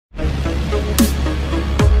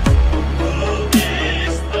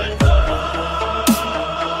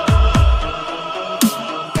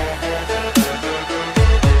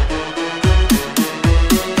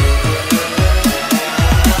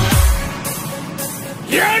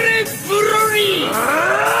These ads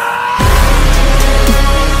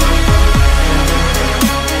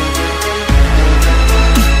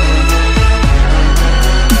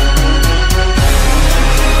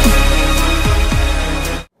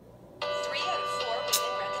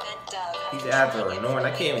are annoying.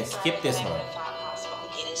 I can't even skip this one.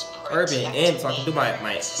 Urban in, so I can do my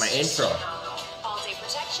intro. All-day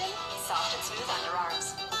protection, soft and smooth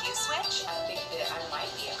underarms. You switch, I think that I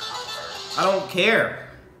might be a convert. I don't care.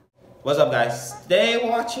 What's up, guys? Today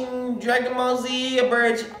watching Dragon Ball Z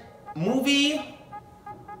Abridged movie.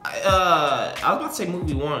 I was about to say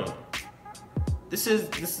movie 1. This is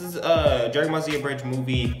Dragon Ball Z Abridged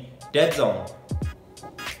movie Dead Zone.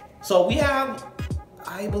 So we have,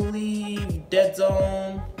 I believe, Dead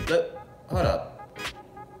Zone. Hold up.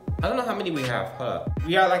 I don't know how many we have. Hold up.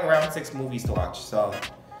 We got like around 6 movies to watch. So,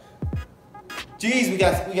 geez, we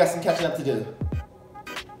got some catching up to do.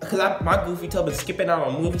 Cause my goofy toe been skipping out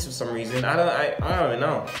on movies for some reason. I don't even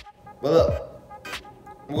know. But look,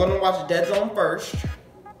 we're gonna watch Dead Zone first,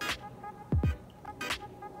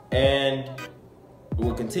 and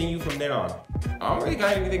we'll continue from then on. I don't really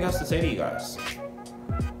got anything else to say to you guys.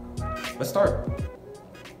 Let's start.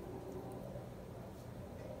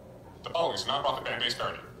 The following is not about the fan-based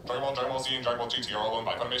parody. Dragon Ball Z, and Dragon Ball GT are all owned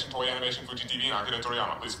by Funimation, Toei Animation, Fuji TV, and Akira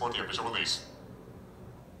Toriyama. Please support the official release.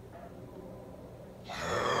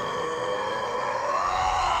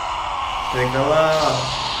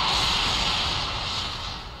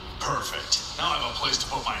 Perfect. Now I have a place to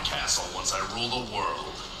put my castle once I rule the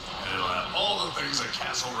world. And it'll have all the things a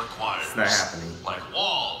castle requires. It's not happening. Like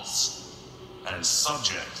walls and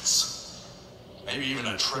subjects. Maybe even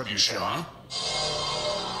a trebuchet.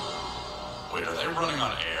 Wait, are they running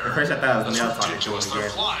on air? At first I thought it was That's Mel ridiculous. talking to They're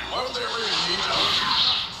him flying. Why would they really need to?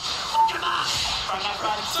 Come on!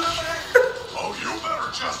 Oh, you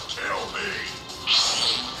better just kill me.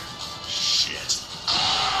 Shit.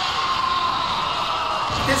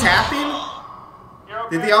 Did this happen?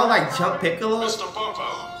 Did they all like jump Piccolo? Mr. Popo,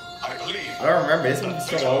 I believe. I don't remember. This movie's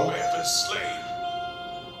so Piccolo old. may have been slain.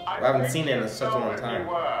 I haven't seen it in such a long time.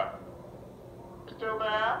 Still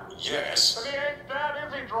there? Yes. But he ain't dead,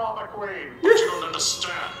 is he, Drama Queen? But you don't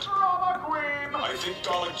understand. Drama Queen! I think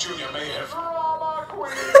Garlic Jr. may have... Drama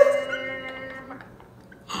Queen!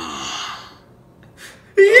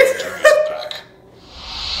 He's back.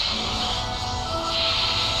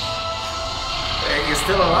 He's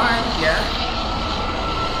still alive, yeah.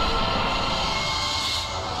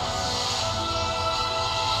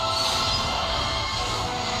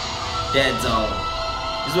 Dead Zone.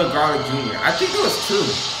 This is what Garlic Jr. I think there was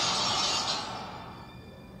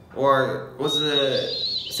 2. Or was the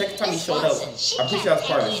second time he showed up? I'm pretty sure that was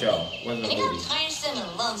part of the show. Wasn't a movie. Tiresome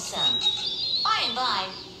and lonesome. By and by,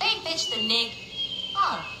 they fetched the nig.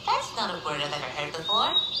 Oh, that's not a word I've ever heard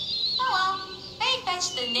before. Oh well, they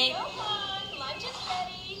fetched the nig. Come on, lunch is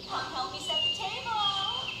ready. Come help me set the table.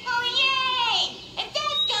 Oh yay! And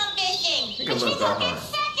Dad's gone fishing. Think it Which was means I'll get Gohan.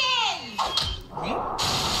 seconds.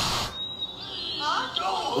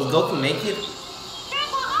 Was Goku naked?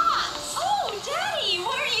 Grandpa Ox! Oh, Daddy,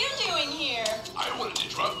 what are you doing here? I wanted to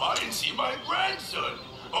drop by and see my grandson.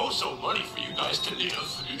 Also money for you guys to live.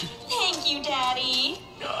 Thank you, Daddy.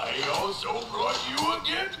 I also brought you a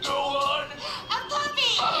gift, Gohan. A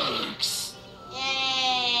puppy! Thanks.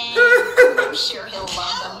 Yay! I'm sure he'll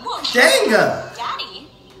love them, won't you? Danga! Daddy?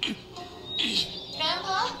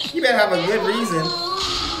 Grandpa? You better have a good reason.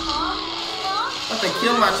 But they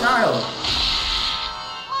killed my child.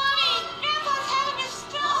 Mommy! Grandpa's having a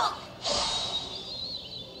stroke!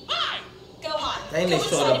 Hi. Gohan, Dang, they go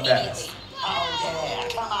showed up inside fast. immediately. Oh yeah,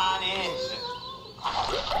 come on in.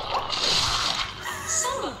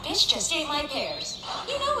 Son of a bitch just ate my pears.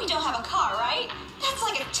 You know we don't have a car, right? That's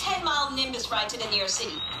like a 10-mile Nimbus ride to the nearest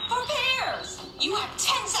city. For pears! You have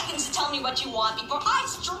 10 seconds to tell me what you want before I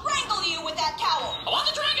strangle you with that cowl. I want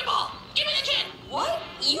the Dragon Ball. Give me the kid. What?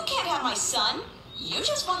 You can't have my son. You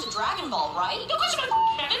just want the Dragon Ball, right? No question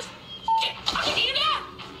about madness. I'm taking you down.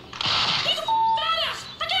 He's a badass.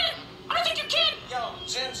 Forget it. I don't think you're kid. Yo,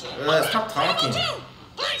 Zenzo. Stop talking.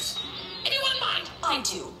 Please, if you wouldn't mind. I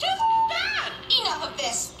do. Bad. Enough of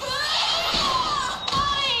this.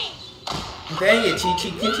 Mommy! Dang it, Chi-Chi.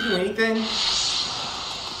 Can't you do anything?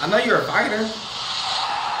 I know you're a fighter.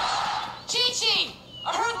 Chi-Chi! I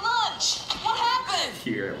heard lunch. What happened?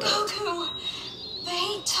 Here. Goku,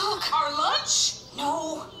 they took our lunch?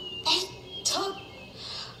 No, they took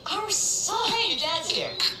our son. Hey, your dad's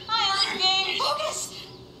here. Hi, Iron Game. Focus!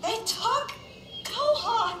 They took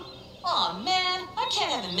Gohan. Aw, man, I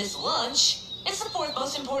can't have him miss lunch. It's the 4th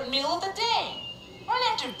most important meal of the day. Right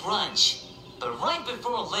after brunch, but right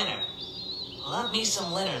before dinner. Love me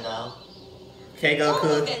some Linner, though. Okay, We'll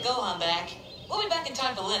Goku. get Gohan back. We'll be back in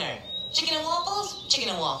time for Linner. Chicken and waffles? Chicken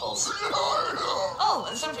and waffles. Oh,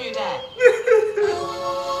 and some for your dad.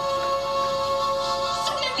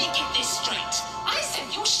 So let me get this straight. I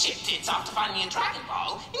sent you ship tits off to find me a Dragon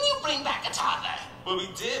Ball, and you bring back a toddler. Well, we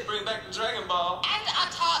did bring back the Dragon Ball. And a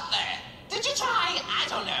toddler. Did you try, I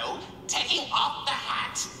don't know, taking off the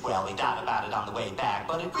hat? Well, we thought about it on the way back,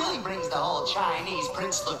 but it really brings the whole Chinese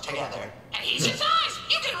prince look together. And he's your size.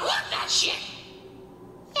 You can run that shit.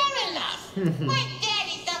 Fair enough. My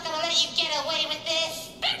daddy's not gonna let you get away with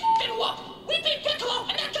this. Big whoop. We beat Piccolo,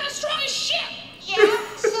 and that guy's strong as shit. Yeah,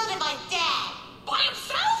 so did my dad. By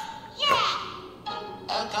himself? Yeah.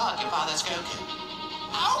 Oh God, your father's Goku.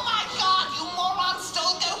 Oh my God, you moron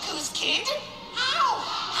stole Goku's kid? How?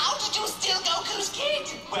 How did you steal Goku's kid?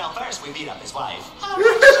 Well, first we beat up his wife. Oh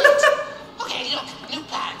shit. Okay, look, new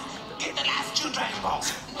plan. Get the last 2 Dragon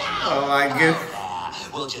Balls. Now. Oh my god. Yeah,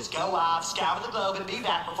 we'll just go off, scour the globe, and be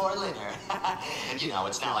back before Linner. You know,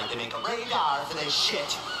 it's not like they make a radar for this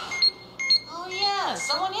shit. Oh yeah,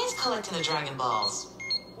 someone is collecting the Dragon Balls.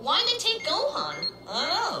 Why'd they take Gohan? I don't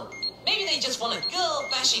know. Maybe they just want a good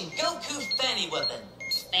old-fashioned Goku fanny weapon.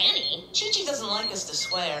 Fanny? Chi-Chi doesn't like us to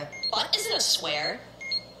swear. What is it a swear?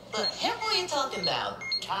 The heck are you talking about?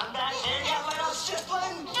 Come back here, you little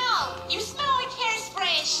stripling! No, you smell like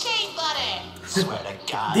hairspray and shea butter. Swear to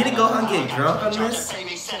God. Didn't Gohan get drunk on this?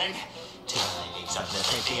 Babysitting. Till I need something to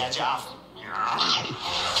take the edge off.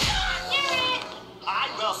 I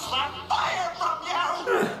will slap fire from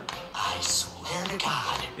you! I swear to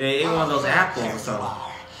God. Yeah, ate one of those apples or There you something. are.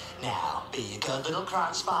 Now, be a good little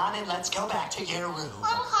crunch spawn and let's go back to your room.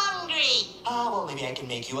 I'm hungry. Oh, well, maybe I can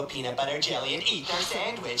make you a peanut butter jelly and eat their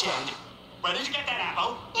sandwich and... Where did you get that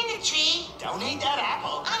apple? In the tree. Don't eat that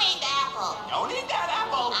apple. I'll eat the apple. Don't eat that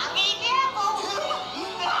apple. I'll eat the apple.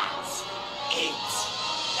 Nuts. Eat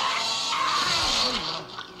that apple.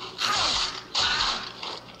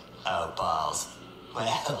 Oh, balls.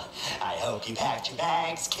 Well, I hope you packed your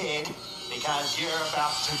bags, kid, because you're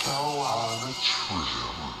about to go on a trip.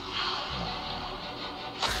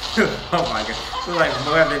 Oh my god. It's like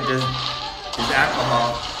more than just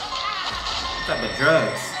alcohol. What type of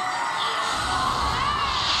drugs?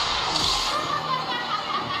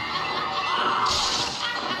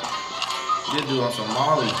 This dude on some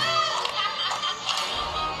Molly.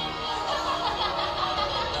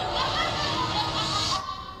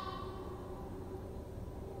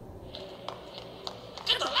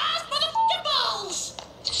 Get the last motherfucking balls!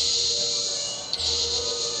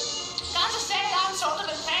 Gotta say, I'm sort of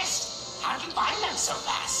impressed. How'd you find them so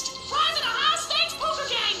fast? Prize in a high-stakes poker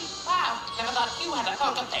game! Wow, never thought you had a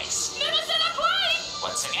poker face. Never said I played!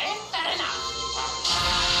 Once again, fair enough.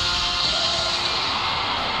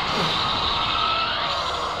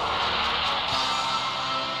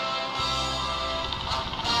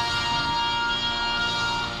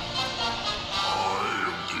 I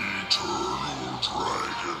am the eternal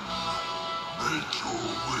dragon. Make your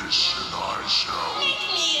wish and I shall... Make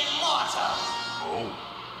me immortal! Oh.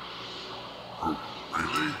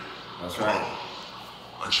 Really? That's right.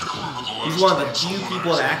 I can't remember the last He's one of the time few someone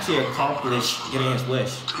people that asked actually me for accomplished my getting his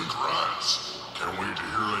wish. Congrats. Can't wait to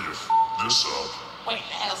hear how you this up. Wait,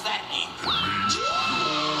 the hell's that mean? It means your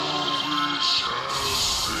wish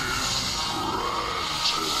has been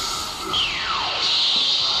granted.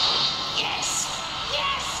 Yes!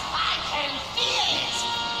 Yes! I can feel it!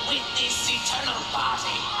 With this eternal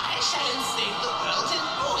body, I shall enslave the world and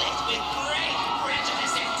rule it with great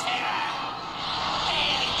prejudice and terror.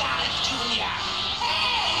 Hail Garlic Jr.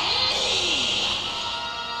 Hail!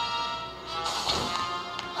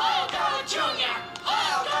 Hail Garlic Jr.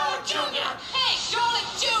 Hail Garlic Jr. Hey, Garlic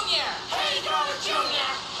Jr. Hey Garlic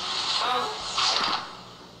Jr.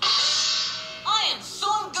 I am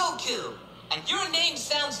Son Goku, and your name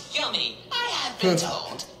sounds yummy. I have been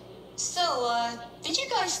told. So, did you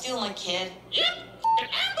guys steal my kid? Yep! An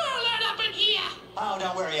Amber Alert up in here! Oh,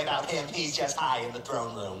 don't worry about him. He's just high in the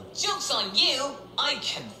throne room. Joke's on you. I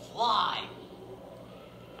can fly.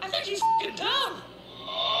 I think he's f***ing dumb.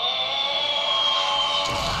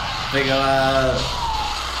 They go,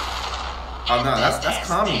 oh no, that's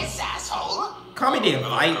Kami. This asshole. Kami didn't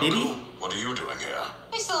fight, did he? What are you doing here?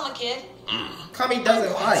 I stole my kid. Kami doesn't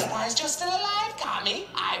I'm fight. surprised you're still alive, Kami.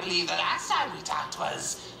 I believe the last time we talked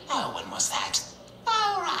was... Oh, when was that?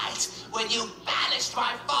 All right, when you banished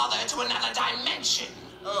my father to another dimension.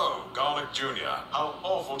 Oh, Garlic Jr. How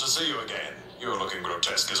awful to see you again. You're looking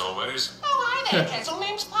grotesque as always. Oh, hi there, Kettle.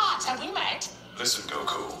 Name's Potts. Have we met? Listen,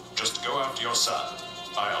 Goku. Just go after your son.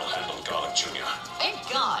 I'll handle Garlic Jr. Thank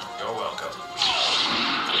God. You're welcome.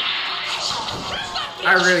 Where's that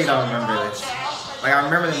I really don't remember this. Like, I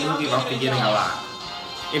remember the movie, but I'm forgetting a lot.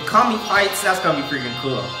 If Kami fights, that's gonna be freaking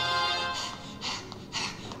cool.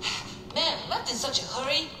 Man, left in such a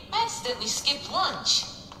hurry, I accidentally skipped lunch.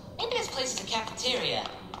 Maybe this place is a cafeteria.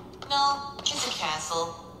 No, it's a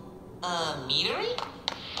castle. Meadery?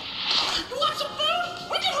 You want some food?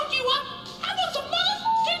 We can hook you up. How about some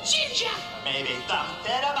motherfucking ginger? Maybe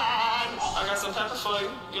something about. I got some pepper for you.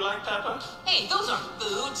 You like pepper? Hey, those aren't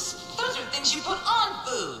foods. Those are things you put on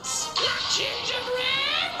foods. Like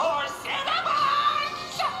gingerbread or cinnamon?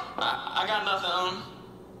 I got nothing on.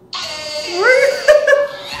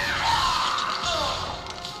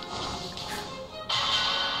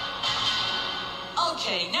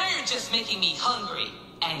 Okay, now you're just making me hungry.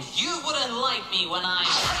 And you wouldn't like me when I'm...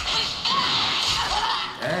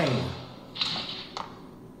 Dang.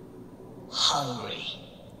 hungry.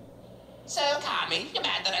 So, Kami, you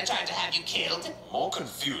mad that I tried to have you killed? More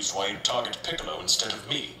confused why you target Piccolo instead of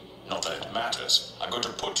me. Not that it matters. I'm going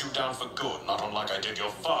to put you down for good, not unlike I did your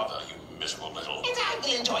father, you miserable little... And I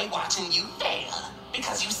will enjoy watching you fail.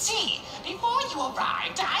 Because you see, before you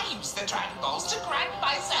arrived, I used the Dragon Balls to grant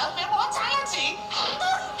myself immortality.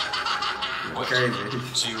 Crazy.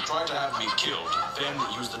 So you tried to have me killed, then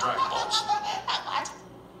use the Dragon Balls. What?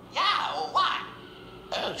 Yeah, what?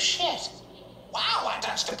 Oh, shit. Wow, I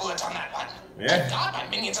dodged a bullet on that one. Yeah. Thank God my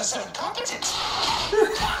minions are so incompetent.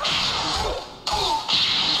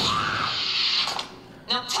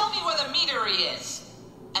 Now tell me where the meadery is.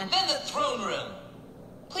 And then the throne room.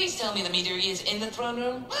 Please tell me the meadery is in the throne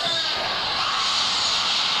room.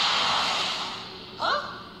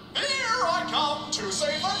 Huh? Here I come to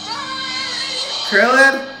save the day!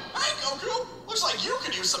 Krillin? Hey, Goku! Looks like you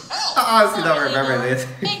could use some help! I honestly don't remember this.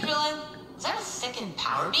 Hey, Krillin. Is that a second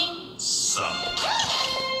power beam? Some.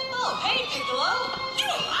 Oh, hey, Piccolo. You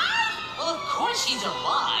alive? Well, of course he's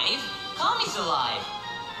alive. Kami's alive.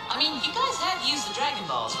 I mean, you guys have used the Dragon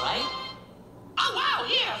Balls, right? Oh, wow,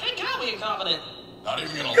 yeah, thank God we incompetent. Not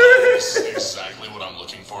even gonna lie, this is exactly what I'm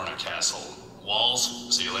looking for in a castle.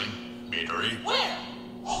 Walls, ceiling, meadery. Where?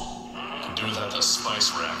 Can do that the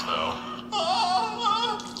spice rack, though.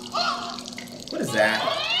 What is that?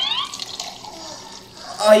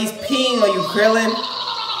 Oh, he's peeing on you, Krillin.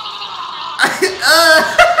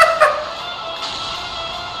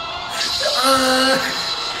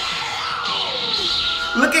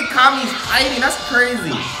 Look at Kami's hiding. That's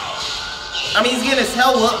crazy. I mean, he's getting his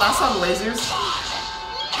hell whooped. I saw the lasers.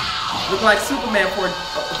 Look like Superman for a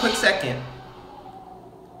quick second.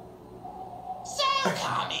 So,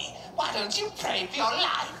 Kami, why don't you pray for your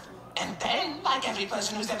life? And then, like every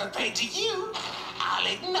person who's ever prayed to you, I'll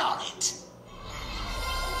ignore it.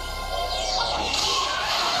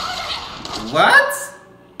 What?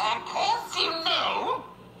 Of course you know.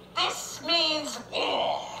 This means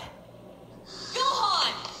war.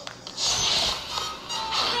 Gohan!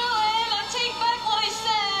 Krillin, I take back what I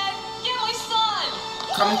said. Get my son.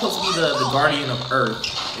 Kami's supposed to be the guardian of Earth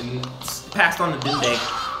and passed on to Dende.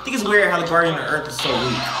 I think it's weird how the guardian of Earth is so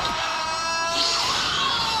weak.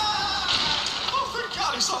 Oh, thank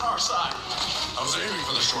God he's on our side! I was aiming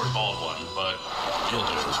for the short bald one, but you'll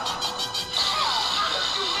do.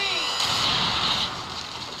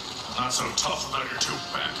 Not so tough about your two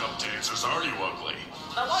backup dancers, are you, ugly?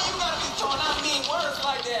 Now, why you gotta be throwing out mean words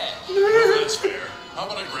like that? That's fair. How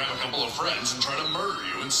about I grab a couple of friends and try to murder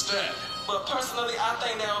you instead? But personally, I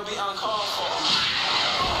think that would be uncalled for.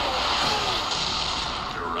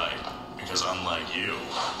 You're right, because unlike you,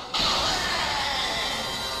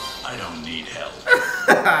 I don't need help.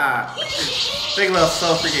 Piccolo's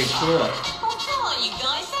so freaking cool. Oh, come on, you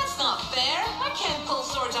guys. That's not fair. I can't pull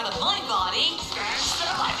swords out of my body. No.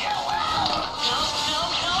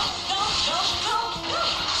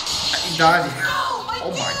 He dodged. No,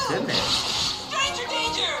 Oh my goodness. Stranger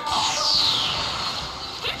danger!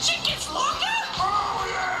 The chicken's longer? Oh,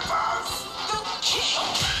 yeah, boss. The kill!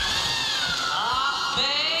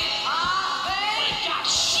 We got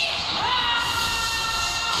shit.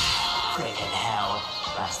 Friggin' hell.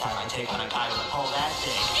 Last time I take on a guy with a pole that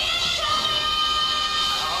big.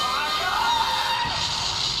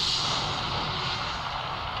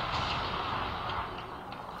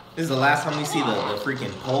 This is the last time we see the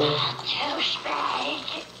freaking pole.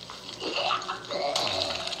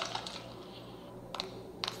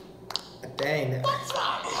 Dang. What's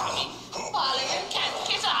wrong, Kami? Falling and can't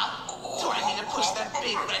get up? Do I need to push that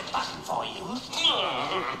big red button for you?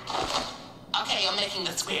 Okay, I'm making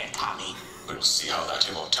the square, Kami. We'll see how that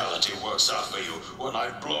immortality works out for you when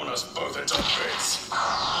I've blown us both into bits.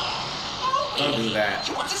 Don't do that.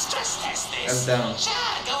 You want to stress test this? That's dumb.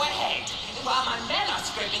 Sure, go ahead. while my men are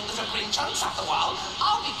scraping the supreme chunks off the wall,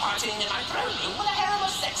 I'll be partying in my throne room with a harem of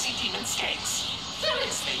sexy demon skanks.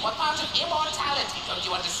 Seriously, what part of immortality don't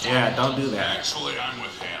you understand? Yeah, don't do that. Actually, I'm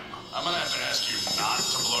with him. I'm gonna have to ask you not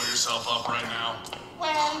to blow yourself up right now.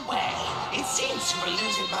 Well, it seems you were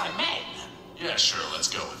losing my men. Yeah, sure, let's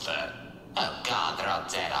go with that. Oh god, they're all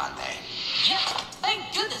dead, aren't they? Yep,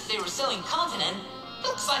 thank goodness they were still incontinent.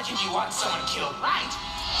 Looks like if you want someone killed right,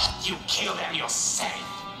 you kill them yourself.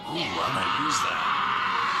 Ooh, I might use that.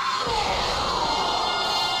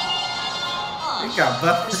 Huh. He got For a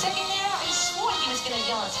buffed. second there, I swore he was gonna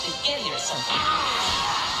yell at spaghetti or something.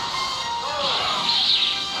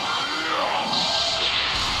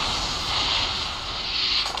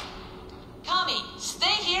 Tommy,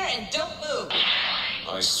 stay here and don't move.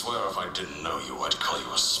 I swear if I didn't know you, I'd call you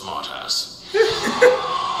a smartass.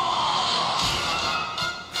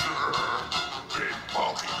 Big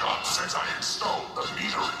bulky nonsense, I installed the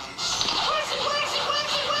meteries.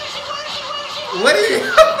 What is it?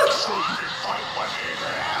 So you can find one in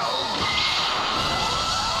hell.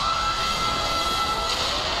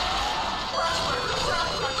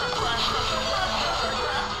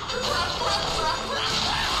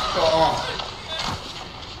 Go on.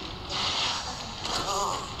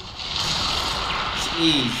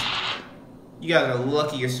 Jeez. You guys are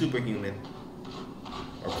lucky you're superhuman.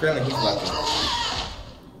 Or apparently he's lucky.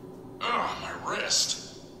 Ugh, my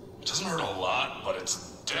wrist. It doesn't hurt a lot, but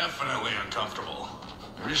it's definitely uncomfortable.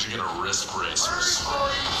 Maybe you should get a wrist brace or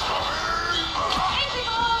something.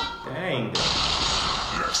 Dang.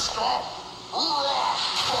 Next stop, rock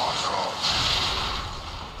bottom.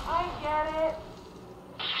 I get it.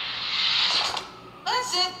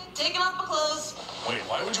 That's it, taking off my clothes. Wait,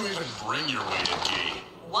 why would you even bring your weighted gi?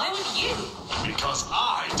 Why would you? Because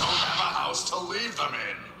I don't have a house to leave them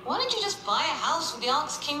in. Why don't you just buy a house with the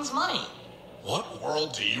Ox King's money? What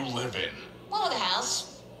world do you live in? One with a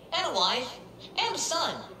house, and a wife, and a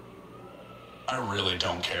son. I really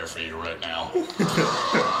don't care for you right now. Give me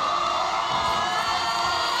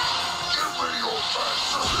your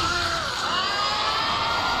fancy.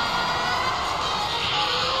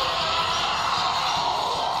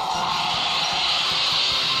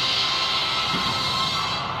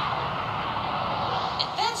 And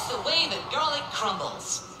that's the way the garlic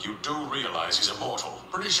crumbles. You do realize he's immortal.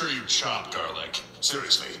 Pretty sure you chopped garlic.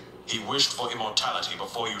 Seriously, he wished for immortality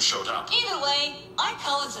before you showed up. Either way, I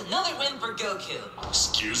call this another win for Goku.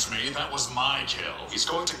 Excuse me, that was my kill. He's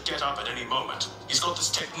going to get up at any moment. He's got this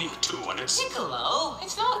technique too, and it's... Piccolo,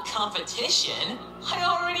 it's not a competition. I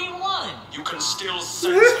already won. You can still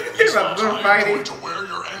sense it. He's I'm not fighting. going to wear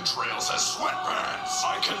your entrails as sweatbands.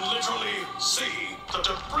 I can literally see the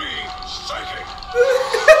debris shaking.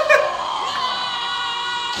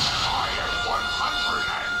 I am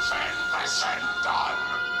 110% done.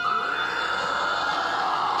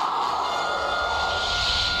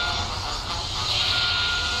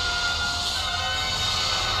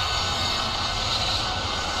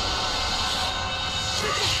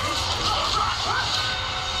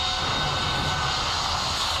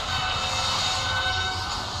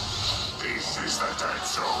 This is the dead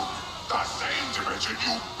zone. The same dimension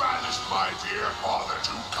you banished my dear father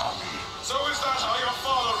to Kami. So is that how your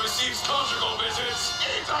father receives conjugal visits?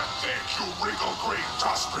 Eat a dick, you wrinkle green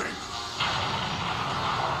dustbin.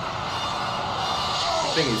 I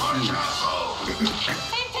think it's huge.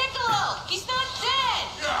 Hey, Piccolo, he's not dead.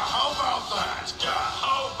 Yeah, how about that? Yeah,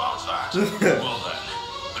 how about that? Well then,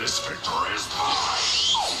 this victory is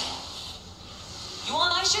mine. You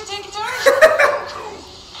want I should take a turn? Goku.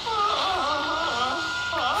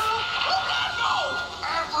 No!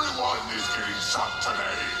 Everyone is getting sucked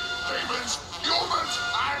today. Demons, humans,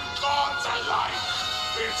 and gods alike.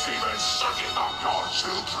 It's even sucking up your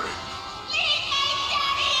children.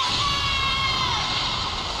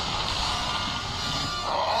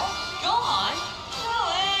 Gohan? No,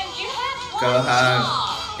 you had one Gohan.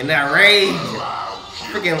 job. In that rage. Wow,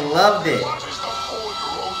 Freaking loved it. what is the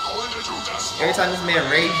 4-year-old going to do this? Every time this man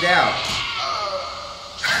raged out.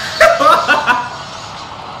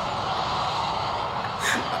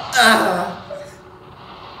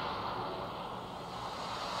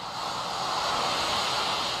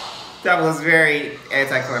 That was very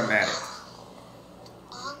anticlimactic.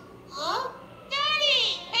 Huh?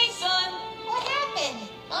 Daddy! Hey, son. What happened?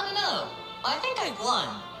 I don't know. I think I won.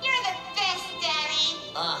 You're the best, Daddy.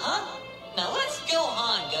 Uh-huh. Now let's go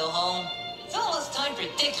on, go home. It's almost time for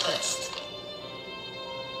Dick List.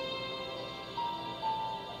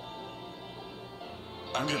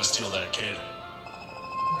 I'm gonna steal that kid.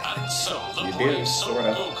 And so, the You brave did, Son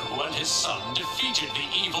sorta. Goku and his son defeated the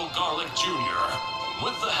evil Garlic Jr.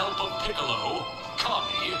 with the help of Piccolo,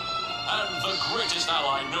 Kami, and the greatest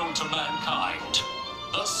ally known to mankind,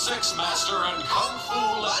 the Six Master and Kung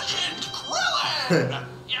Fu legend, Krillin!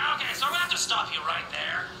 Yeah, okay, so I'm gonna have to stop you right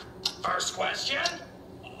there. First question,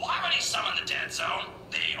 why would he summon the Dead Zone?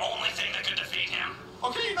 The only thing that could defeat him?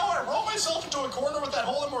 Okay, you know, I rolled myself into a corner with that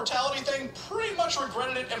whole immortality thing, pretty much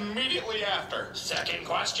regretted it immediately after. Second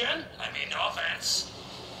question, I mean no offense.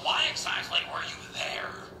 Why exactly were you there?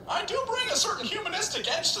 I do bring a certain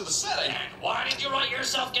humanistic edge to the setting. And why did you write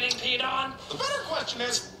yourself getting peed on? The better question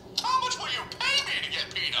is, how much will you pay me to get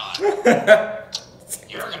peed on?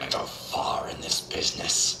 You're gonna go far in this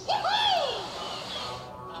business. Woohoo!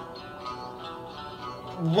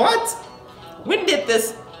 What? When did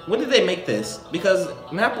they make this? Because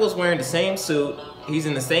Map was wearing the same suit. He's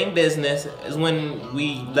in the same business as when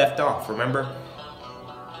we left off, remember?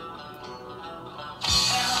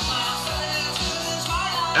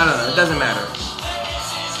 I don't know, it doesn't matter.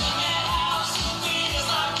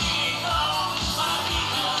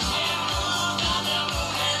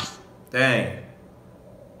 Dang.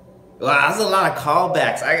 Wow, that's a lot of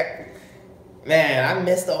callbacks. Man, I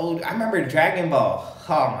missed the old... I remember Dragon Ball.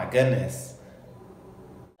 Oh my goodness.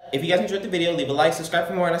 If you guys enjoyed the video, leave a like, subscribe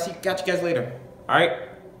for more, and I'll catch you guys later. Alright?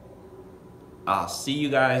 I'll see you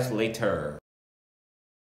guys later.